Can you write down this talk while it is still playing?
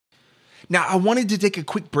Now, I wanted to take a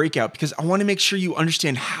quick breakout because I want to make sure you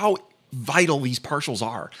understand how vital these partials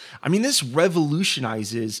are. I mean, this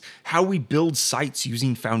revolutionizes how we build sites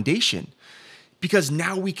using Foundation, because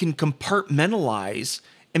now we can compartmentalize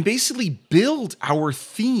and basically build our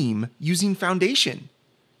theme using Foundation.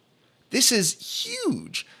 This is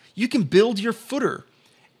huge. You can build your footer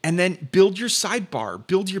and then build your sidebar,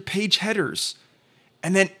 build your page headers,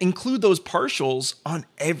 and then include those partials on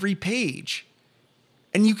every page.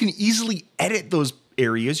 And you can easily edit those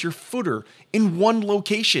areas, your footer, in one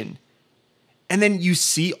location. And then you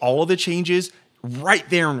see all of the changes right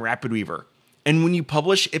there in RapidWeaver. And when you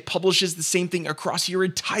publish, it publishes the same thing across your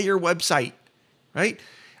entire website, right?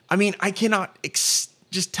 I mean, I cannot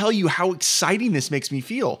just tell you how exciting this makes me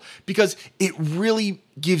feel, because it really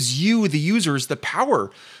gives you, the users, the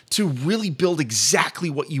power to really build exactly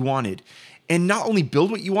what you wanted. And not only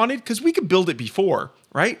build what you wanted, because we could build it before,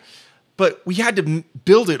 right? But we had to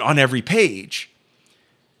build it on every page.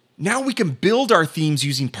 Now we can build our themes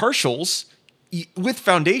using partials with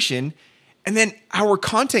Foundation, and then our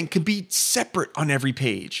content can be separate on every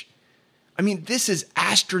page. I mean, this is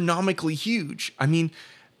astronomically huge. I mean,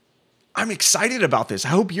 I'm excited about this. I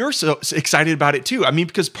hope you're so excited about it too. I mean,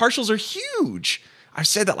 because partials are huge. I've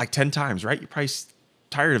said that like 10 times, right? You're probably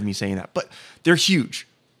tired of me saying that, but they're huge.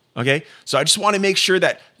 Okay. So I just want to make sure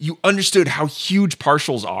that you understood how huge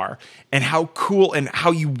partials are and how cool and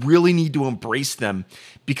how you really need to embrace them,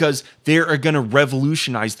 because they are going to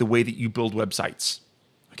revolutionize the way that you build websites.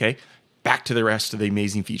 Okay. Back to the rest of the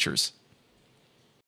amazing features.